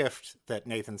a gift that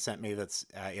Nathan sent me that's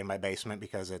in my basement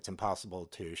because it's impossible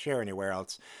to share anywhere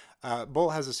else. Boll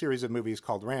has a series of movies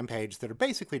called Rampage that are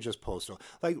basically just Postal.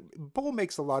 Boll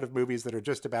makes a lot of movies that are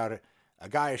just about a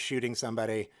guy shooting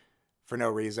somebody for no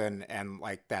reason, and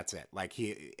that's it.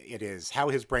 It is how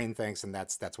his brain thinks, and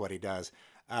that's what he does.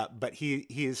 But he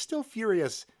is still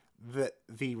furious that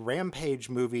the Rampage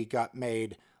movie got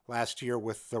made last year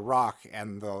with The Rock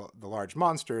and the Large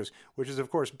Monsters, which is of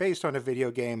course based on a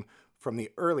video game from the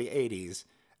early 80s.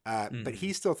 But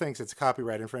he still thinks it's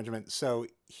copyright infringement. So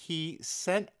he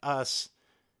sent us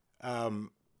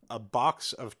a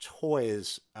box of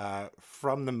toys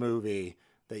from the movie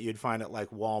that you'd find at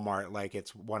Walmart.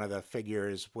 It's one of the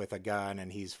figures with a gun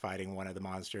and he's fighting one of the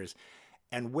monsters.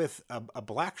 And with a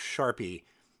black Sharpie,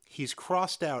 he's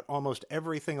crossed out almost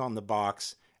everything on the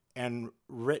box and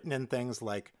written in things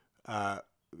like,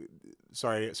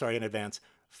 sorry in advance,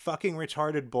 fucking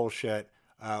retarded bullshit,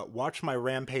 watch my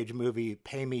Rampage movie,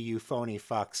 pay me you phony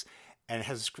fucks, and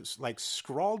has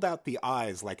scrawled out the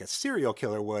eyes like a serial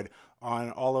killer would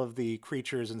on all of the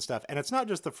creatures and stuff. And it's not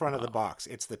just the front of the box,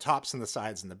 it's the tops and the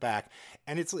sides and the back.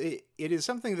 And it is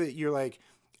something that you're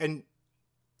and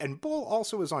Boll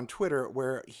also is on Twitter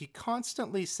where he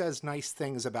constantly says nice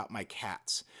things about my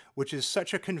cats, which is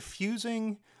such a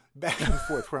confusing back and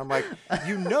forth where I'm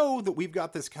that we've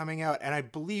got this coming out and I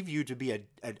believe you to be a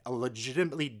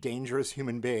legitimately dangerous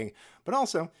human being, but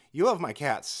also you love my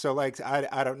cats. So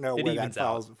I don't know where that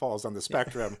falls on the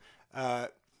spectrum.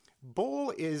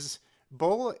 Boll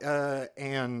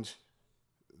and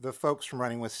the folks from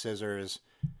Running with Scissors,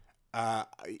 I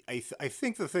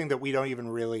think the thing that we don't even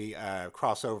really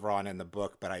cross over on in the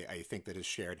book, but I think that is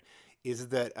shared, is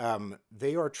that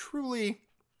they are truly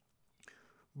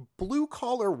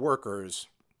blue-collar workers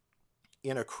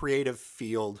in a creative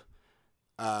field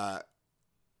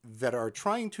that are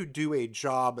trying to do a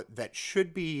job that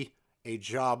should be a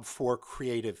job for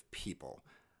creative people.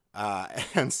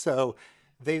 And so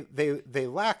they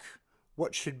lack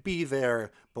what should be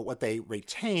there, but what they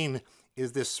retain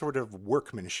is this sort of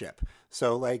workmanship.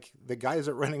 So the guys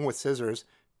at Running with Scissors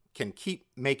can keep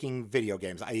making video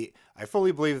games. I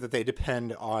fully believe that they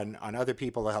depend on other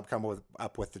people to help come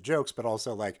up with the jokes, but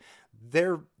also like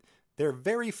they're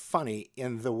very funny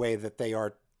in the way that they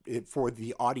are for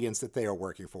the audience that they are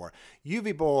working for.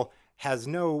 UV Boll has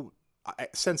no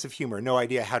sense of humor, no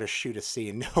idea how to shoot a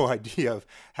scene, no idea of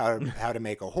how to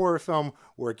make a horror film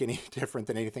work any different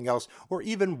than anything else, or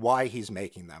even why he's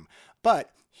making them.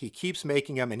 But he keeps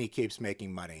making them and he keeps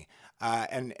making money.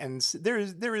 And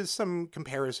there is some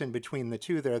comparison between the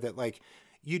two there that like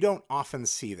you don't often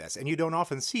see this, and you don't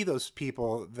often see those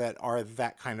people that are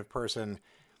that kind of person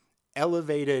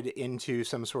elevated into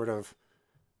some sort of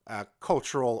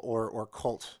cultural or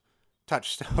cult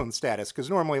touchstone status.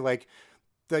 Because normally like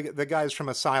the guys from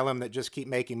Asylum that just keep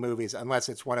making movies, unless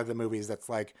it's one of the movies that's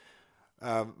like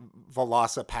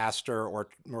Velocipaster or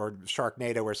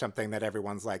Sharknado or something that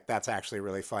everyone's like, that's actually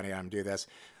really funny, I'm do this.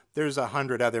 There's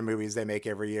 100 other movies they make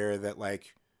every year that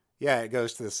like, yeah, it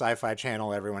goes to the Sci-Fi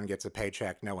Channel, everyone gets a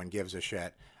paycheck, no one gives a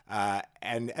shit.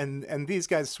 And these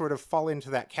guys sort of fall into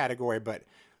that category, but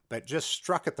just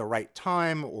struck at the right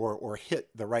time or hit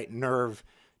the right nerve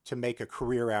to make a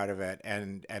career out of it.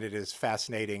 And it is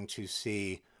fascinating to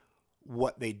see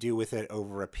what they do with it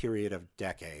over a period of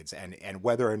decades and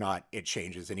whether or not it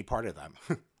changes any part of them.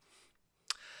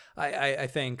 I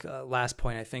think, last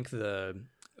point, I think the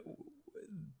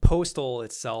Postal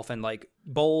itself and like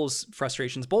Boll's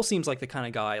frustrations, Boll seems like the kind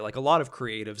of guy, like a lot of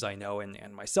creatives I know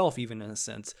and myself even in a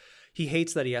sense, he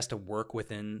hates that he has to work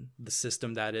within the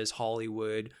system that is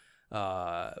Hollywood.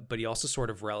 But he also sort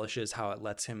of relishes how it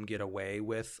lets him get away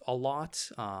with a lot.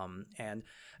 And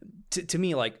to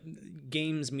me, like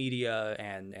games media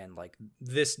and like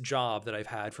this job that I've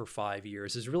had for 5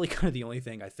 years is really kind of the only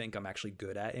thing I think I'm actually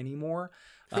good at anymore.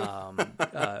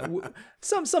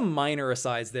 Some minor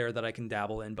asides there that I can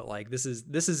dabble in, but like this is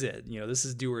it, this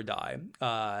is do or die.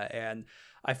 And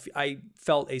I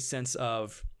felt a sense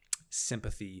of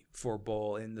sympathy for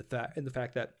Boll in the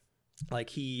fact that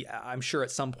like I'm sure at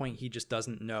some point he just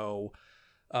doesn't know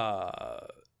how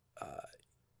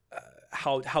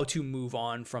to move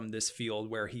on from this field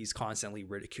where he's constantly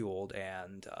ridiculed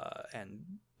and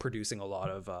producing a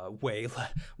lot of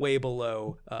way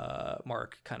below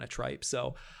mark kind of tripe.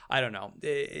 So I don't know.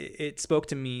 It spoke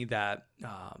to me that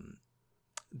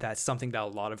that's something that a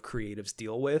lot of creatives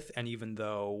deal with, and even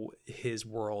though his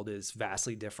world is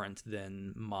vastly different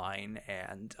than mine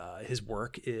and his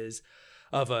work is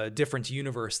of a different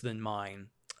universe than mine,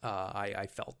 I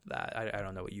felt that. I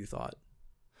don't know what you thought.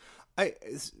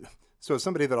 So as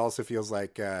somebody that also feels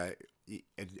like,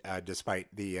 despite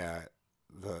the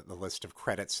list of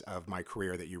credits of my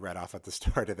career that you read off at the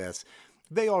start of this,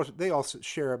 they also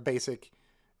share a basic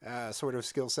sort of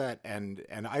skill set, and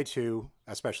I too,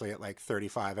 especially at like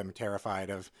 35, am terrified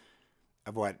of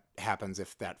what happens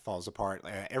if that falls apart.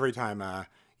 Every time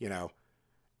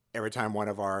one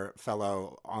of our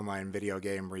fellow online video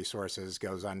game resources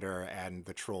goes under and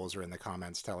the trolls are in the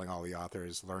comments telling all the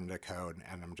authors learn to code,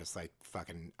 and I'm just like,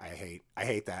 fucking, I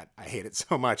hate that. I hate it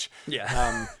so much.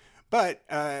 Yeah. But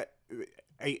I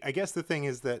guess the thing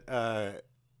is that,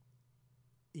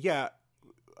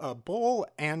 Boll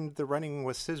and the Running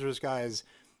with Scissors guys,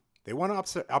 they want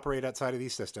to operate outside of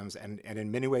these systems, and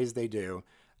in many ways they do.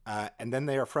 And then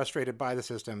they are frustrated by the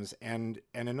systems. And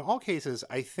in all cases,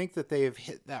 I think that they have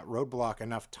hit that roadblock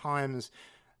enough times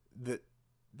that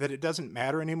it doesn't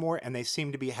matter anymore. And they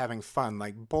seem to be having fun.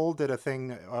 Like Boll did a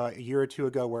thing a year or two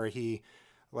ago where he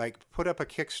like put up a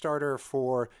Kickstarter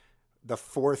for the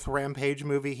 4th Rampage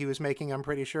movie he was making, I'm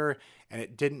pretty sure, and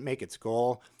it didn't make its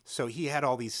goal. So he had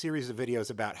all these series of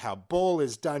videos about how Boll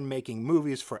is done making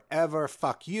movies forever.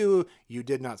 Fuck you. You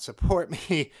did not support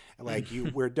me. Like,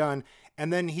 we're done.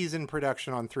 And then he's in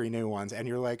production on 3 new ones. And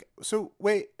you're like, so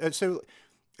wait,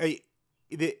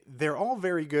 they're all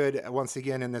very good, once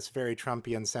again, in this very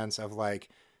Trumpian sense of like,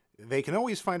 they can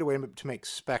always find a way to make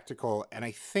spectacle. And I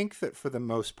think that for the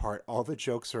most part, all the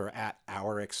jokes are at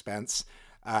our expense.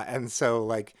 And so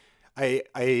like,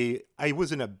 I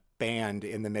was in a band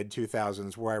in the mid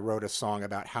 2000s where I wrote a song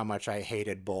about how much I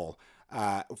hated Boll,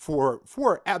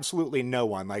 for absolutely no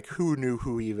one, like who knew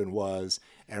who he even was.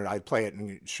 And I'd play it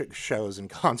in shows and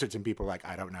concerts and people were like,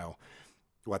 I don't know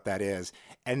what that is.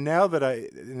 And now that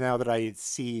I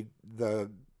see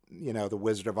the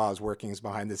Wizard of Oz workings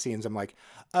behind the scenes, I'm like,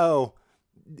 oh,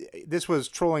 this was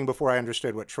trolling before I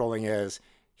understood what trolling is.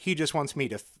 He just wants me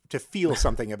to feel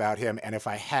something about him, and if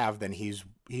I have, then he's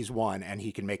won, and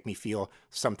he can make me feel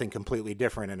something completely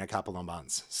different in a couple of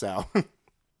months. So,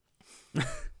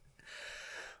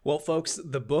 Well, folks,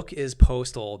 the book is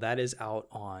Postal. That is out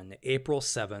on April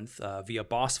 7th via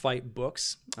Boss Fight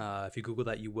Books. If you Google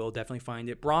that, you will definitely find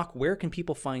it. Brock, where can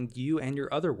people find you and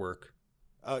your other work?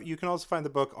 You can also find the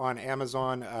book on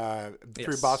Amazon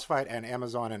through Boss Fight and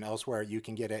Amazon and elsewhere. You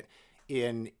can get it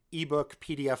in ebook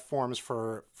PDF forms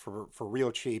for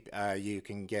real cheap. You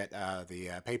can get the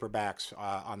paperbacks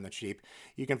on the cheap.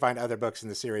 You can find other books in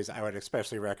the series. I would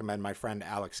especially recommend my friend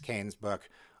Alex Kane's book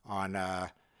on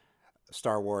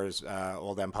Star Wars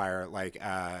Old Empire. Like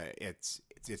it's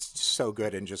so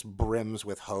good and just brims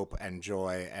with hope and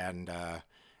joy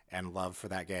and love for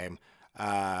that game.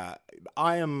 I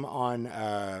am on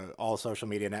all social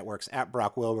media networks at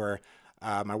Brock Wilbur.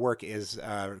 My work is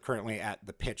currently at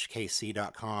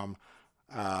thepitchkc.com.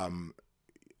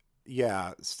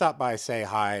 Yeah, stop by, say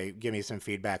hi, give me some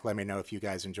feedback. Let me know if you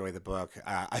guys enjoy the book.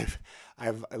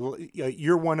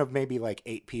 You're one of maybe like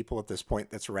 8 people at this point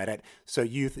that's read it. So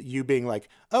you being like,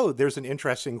 oh, there's an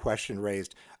interesting question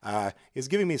raised, is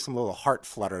giving me some little heart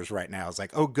flutters right now. It's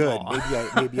like, oh, good,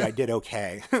 maybe I did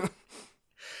okay.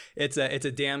 It's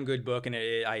a damn good book, and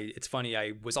it's funny.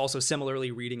 I was also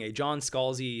similarly reading a John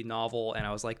Scalzi novel, and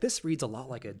I was like, this reads a lot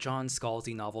like a John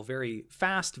Scalzi novel, very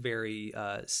fast, very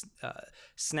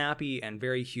snappy, and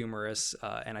very humorous.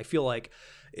 And I feel like,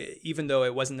 even though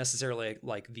it wasn't necessarily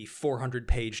like the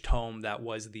 400-page tome that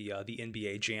was the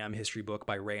NBA Jam history book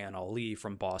by Rayan Ali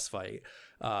from Boss Fight,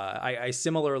 I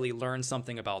similarly learned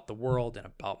something about the world and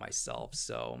about myself.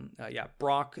 So yeah,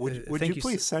 Brock, would you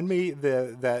please send me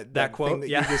that quote thing that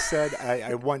you just said?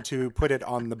 I want to put it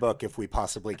on the book if we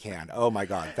possibly can. Oh my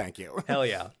God, thank you. Hell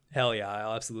yeah,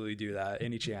 I'll absolutely do that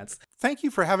any chance. Thank you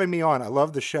for having me on. I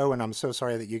love the show, and I'm so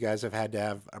sorry that you guys have had to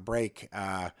have a break.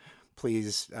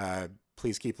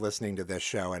 Please keep listening to this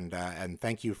show, and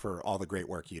thank you for all the great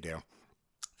work you do.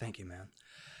 Thank you, man.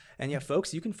 And yeah,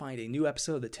 folks, you can find a new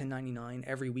episode of the 1099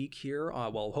 every week here.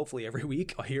 Hopefully every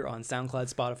week here on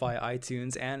SoundCloud, Spotify,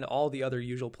 iTunes, and all the other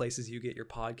usual places you get your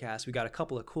podcasts. We got a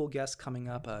couple of cool guests coming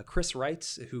up. Chris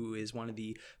Wrights, who is one of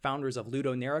the founders of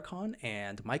Ludo Narracon,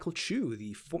 and Michael Chu,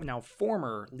 the now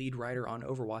former lead writer on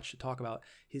Overwatch, to talk about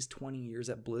his 20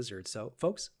 years at Blizzard. So,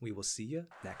 folks, we will see you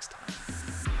next time.